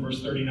 It says in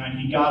verse 39,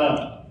 he got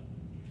up,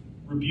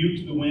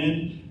 rebuked the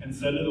wind, and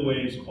said to the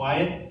waves,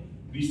 quiet,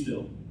 be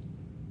still.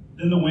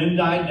 Then the wind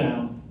died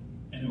down,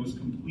 and it was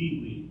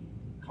completely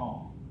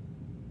calm.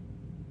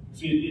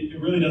 See, it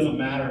really doesn't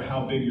matter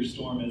how big your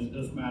storm is. It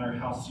doesn't matter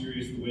how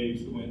serious the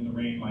waves, the wind, the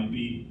rain might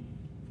be.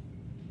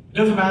 It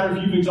doesn't matter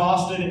if you've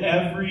exhausted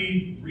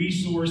every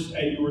resource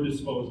at your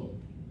disposal.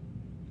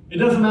 It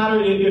doesn't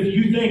matter if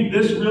you think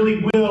this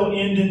really will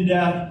end in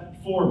death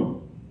for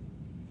me.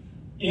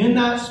 In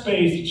that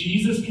space,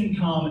 Jesus can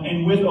come,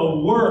 and with a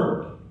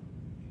word,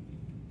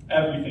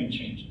 everything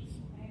changes.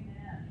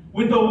 Amen.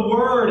 With a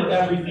word,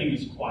 everything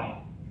is quiet.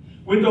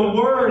 With the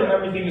word,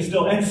 everything is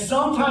still. And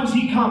sometimes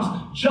he comes,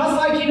 just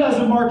like he does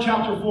in Mark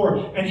chapter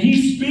 4, and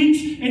he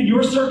speaks, and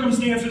your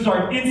circumstances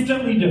are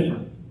instantly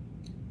different.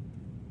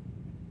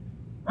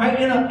 Right?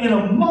 In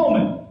a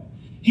moment,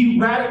 he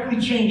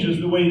radically changes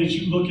the way that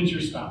you look at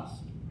your spouse.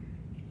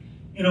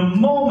 In a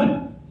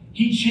moment,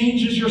 he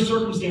changes your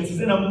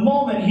circumstances. In a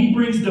moment, he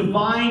brings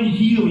divine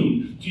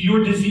healing to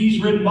your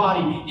disease-ridden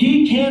body.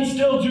 He can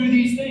still do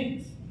these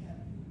things.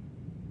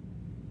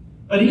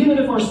 But even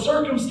if our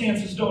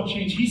circumstances don't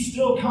change, he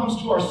still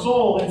comes to our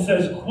soul and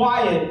says,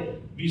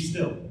 quiet, be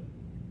still.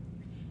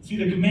 See,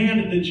 the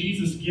command that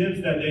Jesus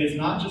gives that day is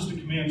not just a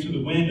command to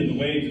the wind and the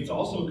waves, it's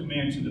also a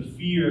command to the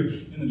fear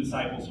in the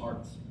disciples'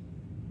 hearts.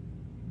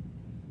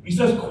 He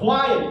says,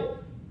 quiet.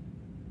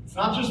 It's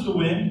not just the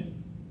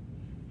wind.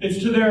 It's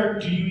to their,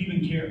 do you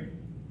even care?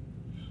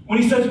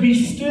 When he says, be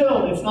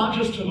still, it's not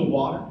just to the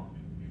water.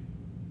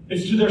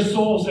 It's to their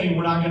soul saying,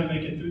 we're not going to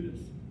make it through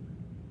this.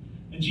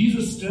 And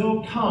Jesus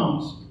still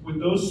comes with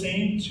those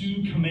same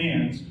two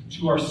commands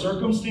to our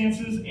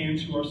circumstances and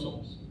to our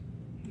souls.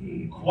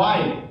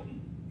 Quiet,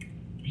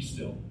 be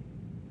still.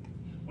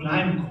 When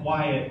I'm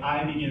quiet,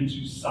 I begin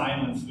to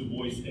silence the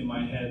voice in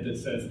my head that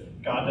says,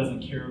 God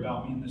doesn't care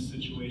about me in this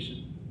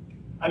situation.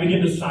 I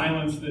begin to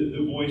silence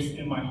the voice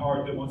in my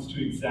heart that wants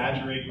to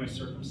exaggerate my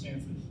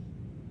circumstances.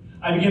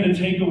 I begin to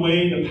take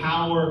away the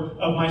power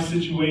of my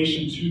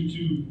situation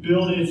to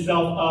build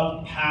itself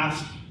up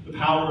past the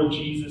power of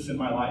Jesus in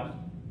my life.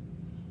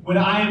 When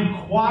I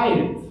am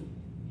quiet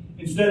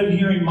Instead of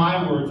hearing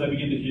my words, I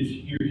begin to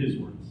hear his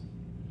words.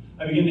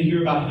 I begin to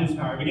hear about his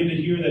power. I begin to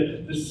hear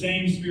that the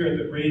same Spirit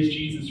that raised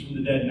Jesus from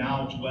the dead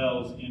now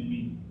dwells in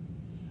me.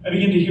 I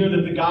begin to hear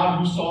that the God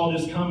who saw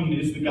this coming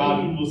is the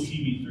God who will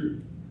see me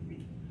through.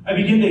 I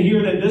begin to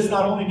hear that this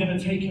not only didn't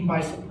take him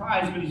by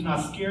surprise, but he's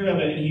not scared of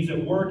it, and he's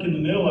at work in the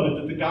middle of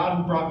it, that the God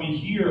who brought me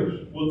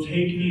here will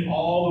take me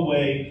all the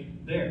way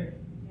there.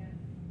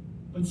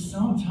 But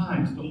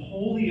sometimes the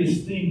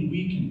holiest thing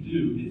we can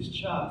do is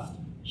just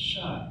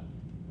shut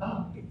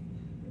up.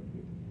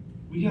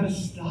 We got to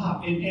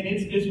stop. And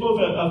it's both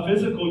a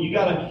physical, you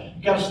got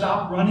to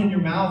stop running your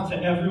mouth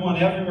to everyone,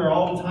 everywhere,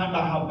 all the time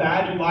about how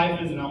bad your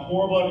life is and how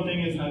horrible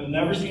everything is, and I'll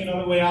never see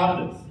another way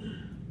out of this.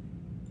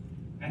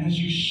 And as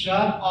you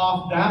shut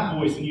off that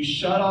voice and you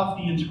shut off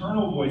the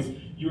internal voice,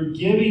 you're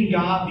giving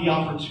God the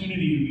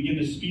opportunity to begin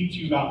to speak to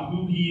you about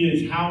who he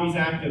is, how he's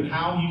active,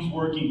 how he's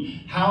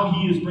working, how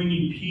he is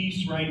bringing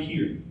peace right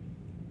here.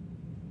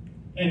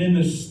 And in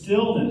the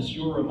stillness,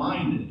 you're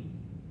reminded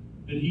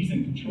that he's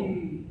in control.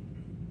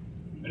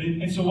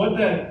 And so what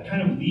that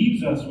kind of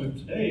leaves us with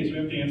today is we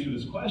have to answer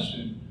this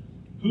question: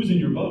 who's in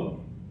your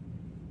boat?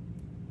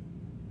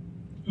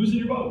 Who's in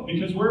your boat?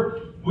 Because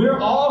we're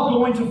all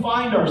going to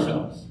find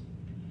ourselves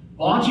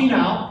launching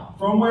out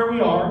from where we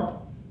are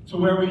to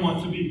where we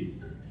want to be.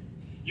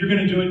 You're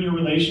going to do it in your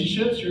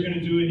relationships. You're going to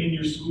do it in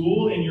your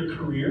school, in your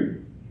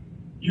career.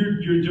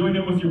 You're doing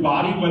it with your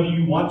body, whether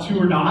you want to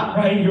or not,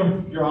 right?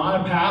 You're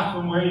on a path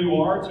from where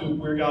you are to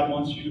where God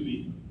wants you to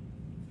be.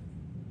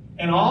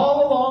 And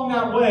all along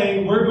that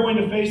way, we're going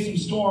to face some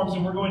storms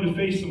and we're going to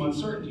face some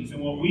uncertainties.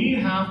 And what we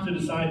have to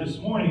decide this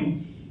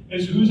morning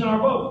is who's in our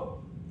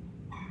boat.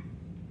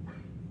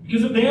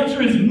 Because if the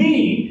answer is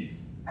me,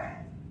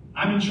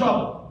 I'm in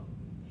trouble.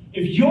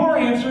 If your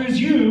answer is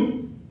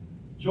you,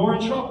 you're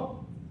in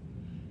trouble.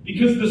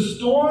 Because the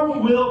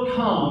storm will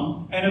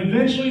come, and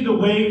eventually the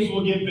waves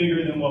will get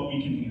bigger than what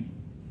we can handle.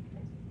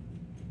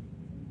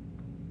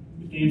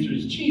 If the answer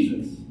is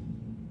Jesus,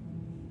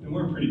 then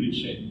we're in pretty good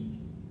shape.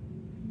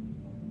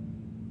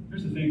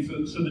 Here's the thing.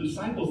 So the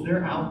disciples,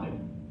 they're out there.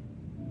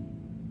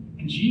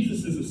 And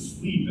Jesus is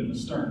asleep in the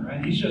stern,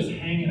 right? He's just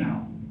hanging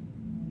out.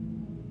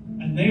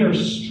 And they are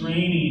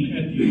straining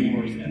at the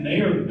oars, and they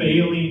are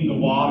bailing the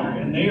water,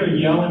 and they are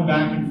yelling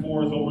back and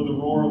forth over the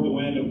roar of the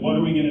wind of what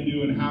are we going to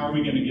do and how are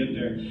we going to get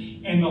there.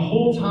 And the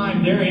whole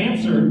time, their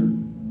answer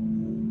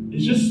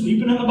is just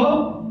sleeping in the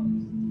boat.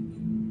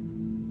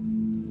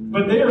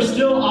 But they are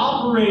still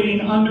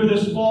operating under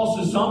this false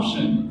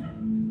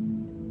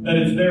assumption that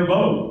it's their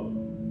boat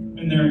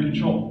and they're in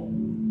control.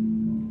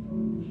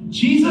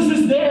 Jesus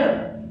is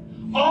there.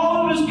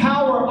 All of his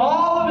power,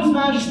 all of his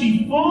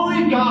majesty,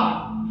 fully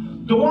God.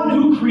 The one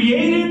who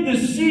created the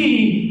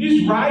sea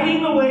is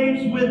riding the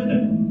waves with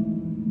them.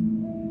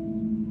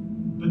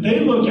 But they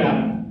look at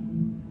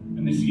him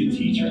and they see a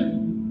teacher.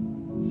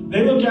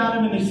 They look at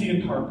him and they see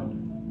a carpenter.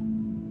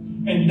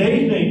 And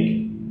they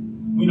think,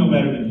 we know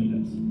better than he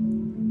does.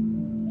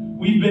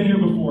 We've been here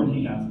before and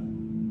he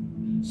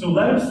hasn't. So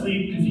let him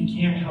sleep because he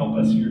can't help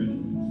us here anyways.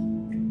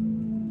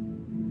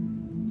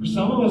 For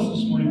some of us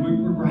this morning,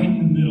 we're right in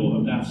the middle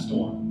of that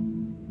storm.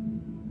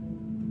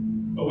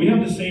 But we have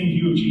the same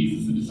view of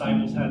Jesus the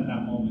disciples had at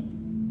that moment.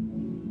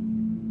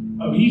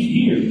 Oh, he's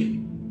here,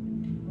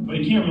 but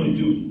he can't really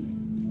do anything.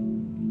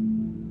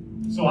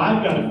 So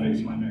I've got to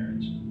fix my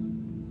marriage.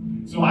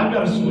 So I've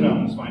got to sort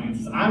out these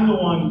finances. I'm the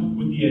one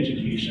with the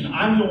education.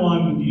 I'm the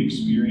one with the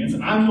experience.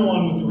 I'm the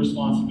one with the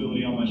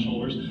responsibility on my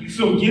shoulders.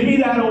 So give me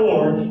that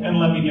oar and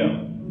let me go.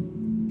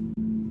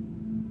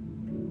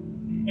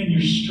 And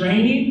you're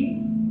straining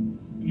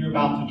and you're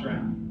about to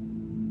drown.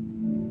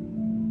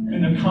 And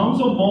there comes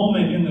a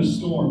moment in the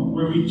storm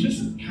where we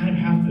just kind of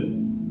have to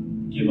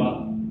give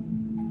up.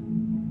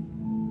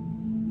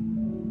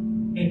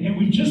 And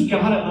we've just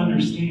got to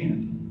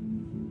understand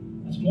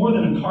that's more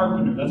than a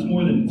carpenter. That's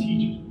more than a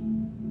teacher.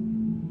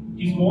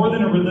 He's more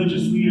than a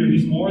religious leader.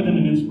 He's more than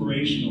an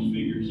inspirational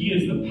figure. He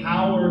is the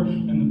power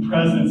and the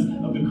presence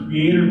of the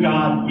Creator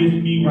God with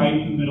me right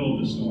in the middle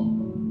of the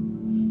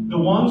storm. The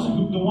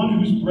one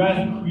whose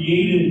breath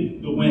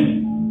created the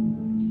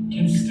wind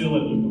can still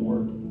it with the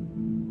word.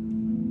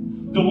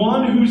 The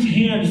one whose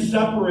hand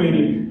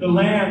separated the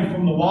land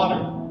from the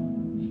water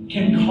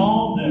can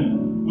calm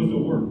them with a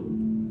word.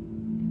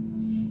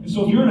 And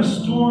so if you're in a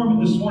storm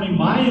this morning,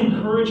 my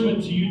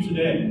encouragement to you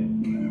today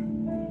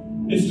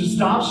is to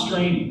stop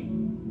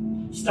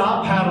straining,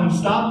 stop paddling,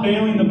 stop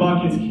bailing the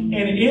buckets, and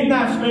in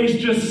that space,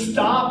 just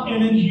stop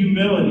and in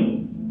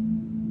humility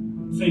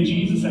say,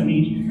 Jesus, I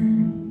need you.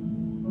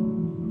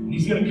 And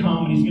he's going to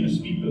come and he's going to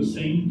speak those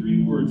same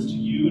 3 words to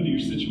you and to your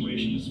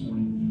situation this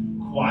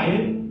morning.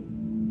 Quiet.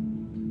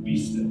 Be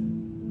still.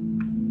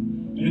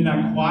 And in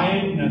that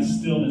quiet and that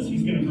stillness,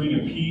 he's going to bring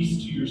a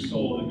peace to your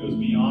soul that goes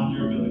beyond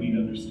your ability to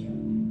understand.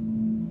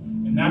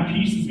 And that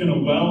peace is going to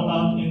well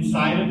up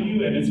inside of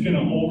you, and it's going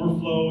to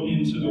overflow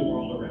into the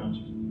world around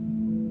you.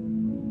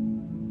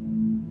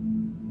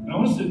 And I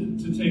want us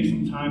to take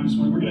some time this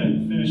morning. We're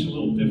going to finish a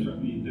little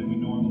differently than we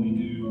normally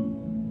do.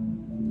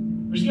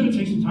 We're just going to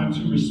take some time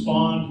to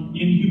respond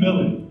in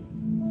humility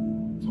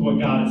to what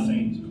God is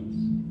saying to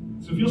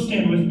us. So if you'll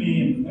stand with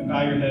me and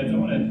bow your heads, I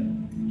want to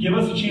give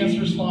us a chance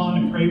to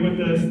respond and pray with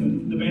us.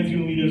 The band's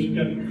going to lead us. We've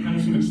got kind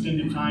of some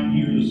extended time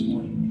here this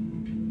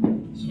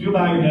morning. So if you'll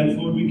bow your heads,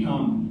 Lord, we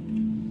come.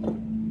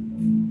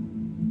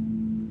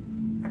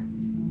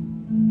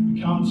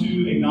 We come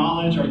to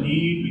acknowledge our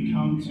need. We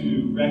come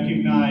to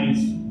recognize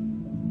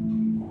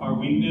our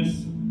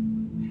weakness.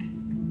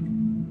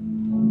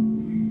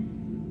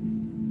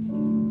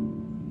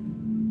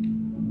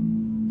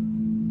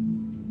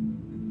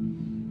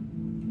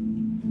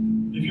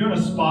 If you're in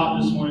a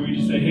spot this morning where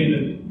you say,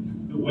 hey,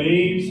 the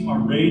waves are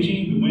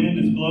raging, the wind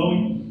is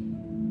blowing,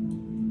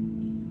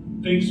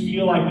 things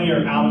feel like they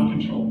are out of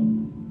control.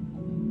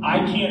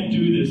 I can't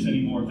do this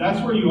anymore. If that's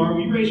where you are,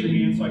 will you raise your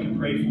hand so I can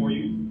pray for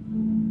you?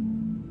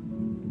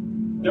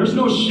 There's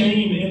no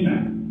shame in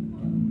that.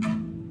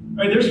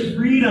 Right? There's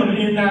freedom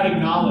in that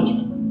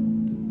acknowledgement.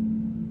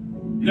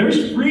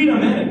 There's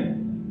freedom in it.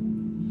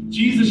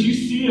 Jesus, you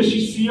see us.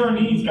 You see our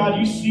needs. God,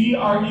 you see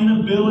our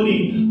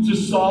inability to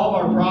solve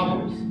our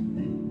problems.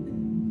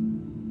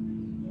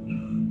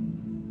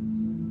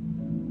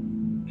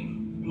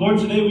 Lord,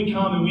 today we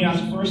come and we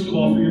ask first of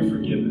all for your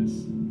forgiveness.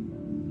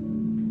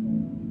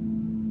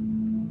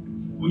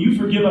 Will you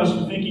forgive us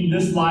for thinking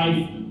this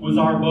life was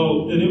our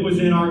boat, that it was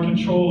in our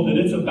control, that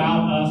it's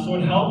about us?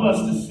 Lord, help us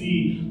to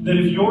see that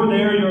if you're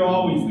there, you're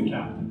always the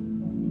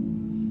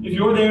captain. If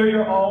you're there,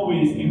 you're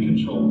always in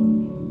control.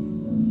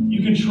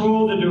 You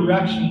control the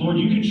direction, Lord.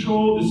 You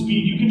control the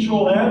speed. You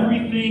control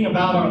everything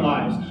about our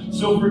lives.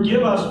 So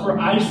forgive us for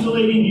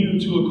isolating you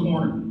to a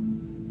corner.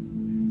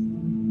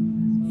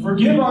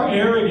 Forgive our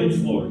arrogance,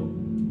 Lord,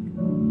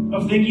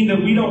 of thinking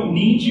that we don't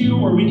need you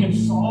or we can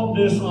solve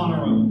this on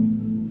our own.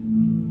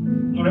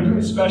 Lord, I pray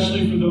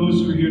especially for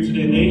those who are here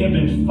today. They have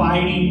been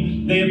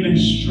fighting. They have been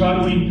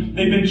struggling.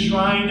 They've been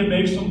trying to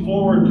make some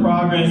forward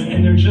progress,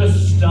 and they're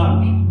just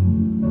stuck.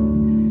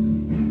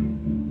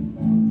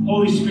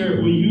 Holy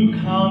Spirit, will you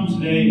come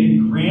today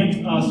and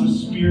grant us a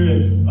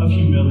spirit of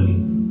humility?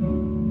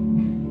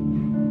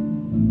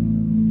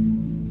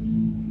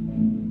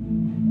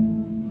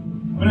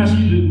 I'm going to ask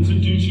you to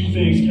do two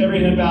things. Every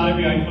head bowed,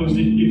 every eye closed.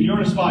 If you're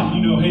in a spot,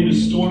 you know, hey, the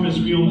storm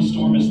is real, the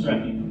storm is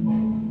threatening.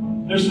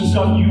 There's some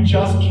stuff you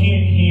just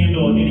can't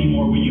handle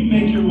anymore. Will you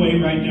make your way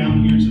right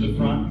down here to the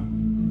front?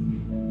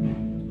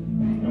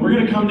 And we're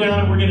going to come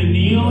down and we're going to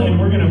kneel and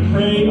we're going to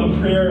pray a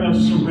prayer of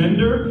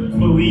surrender,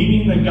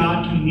 believing that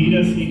God can lead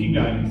us, He can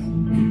guide us.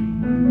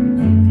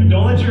 And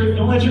don't let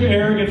your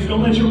arrogance,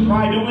 don't let your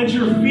pride, don't let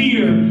your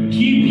fear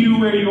keep you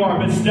where you are.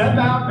 But step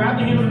out, grab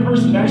the hand of the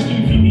person next to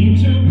you if you need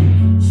to.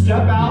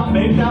 Step out,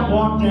 make that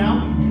walk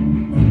down.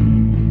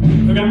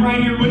 Look, I'm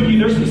right here with you.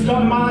 There's some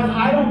stuff in my life.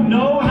 I don't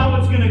know how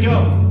it's going to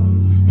go.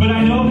 But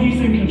I know He's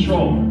in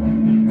control.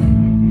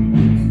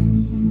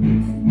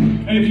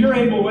 And if you're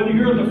able, whether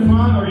you're at the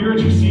front or you're at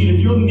your seat, if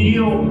you'll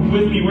kneel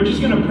with me, we're just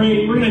going to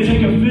pray. We're going to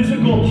take a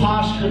physical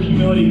posture of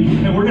humility,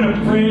 and we're going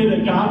to pray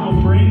that God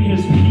will bring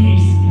His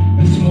peace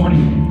this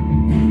morning.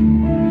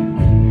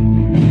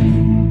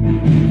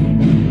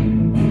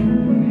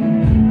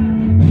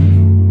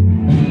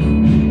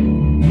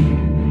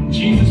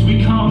 Jesus,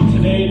 we come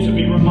today to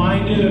be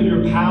reminded of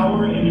your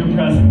power and your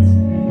presence.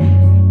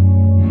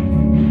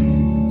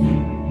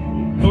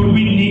 Lord,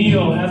 we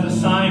kneel as a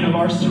sign of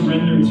our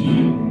surrender to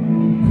you.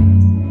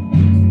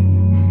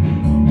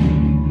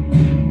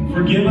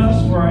 Forgive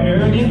us for our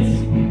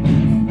arrogance.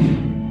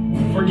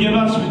 Forgive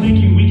us for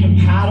thinking we can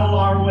paddle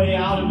our way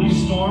out of these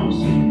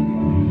storms.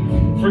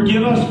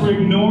 Forgive us for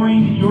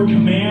ignoring your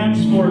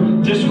commands, for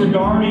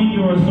disregarding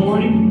your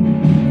authority.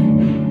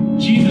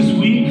 Jesus,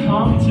 we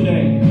come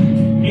today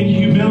in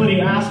humility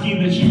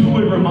asking that you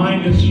would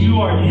remind us you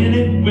are in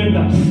it with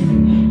us.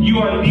 You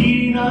are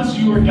leading us.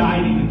 You are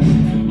guiding us.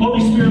 Holy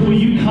Spirit, will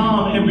you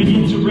come and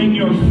begin to bring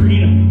your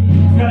freedom?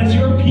 God, as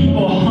your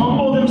people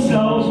humble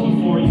themselves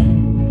before you,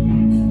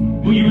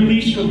 will you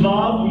release your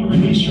love? Will you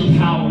release your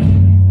power?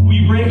 Will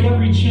you break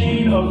every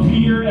chain of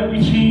fear, every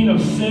chain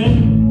of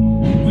sin?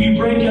 Will you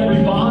break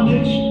every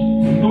bondage?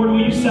 Lord,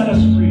 will you set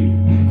us free?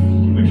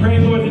 We pray,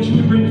 Lord, that you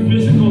would bring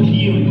physical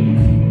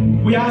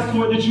healing. We ask,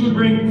 Lord, that you would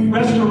bring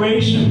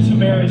restoration to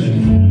marriages,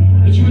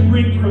 that you would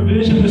bring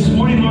provision. This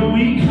morning, Lord,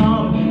 we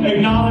come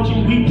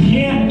acknowledging we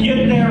can't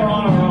get there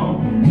on our own.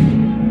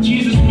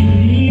 Jesus, we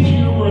need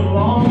you. We're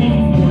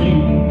longing for you.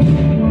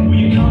 Will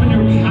you come in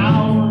your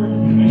power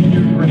and in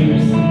your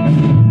grace?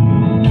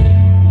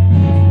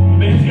 The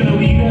band's going to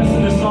lead us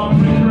in this song. I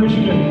encourage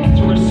you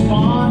to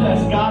respond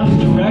as God is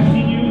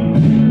directing you,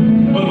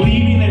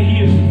 believing that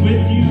He is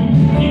with you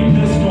in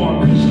this storm.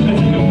 We're just going to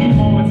take a few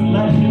moments and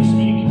let Him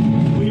speak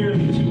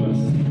clearly to us.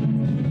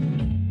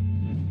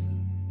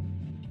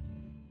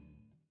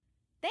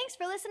 Thanks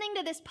for listening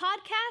to this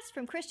podcast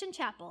from Christian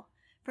Chapel.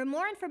 For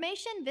more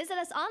information, visit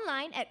us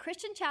online at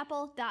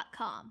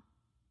christianchapel.com.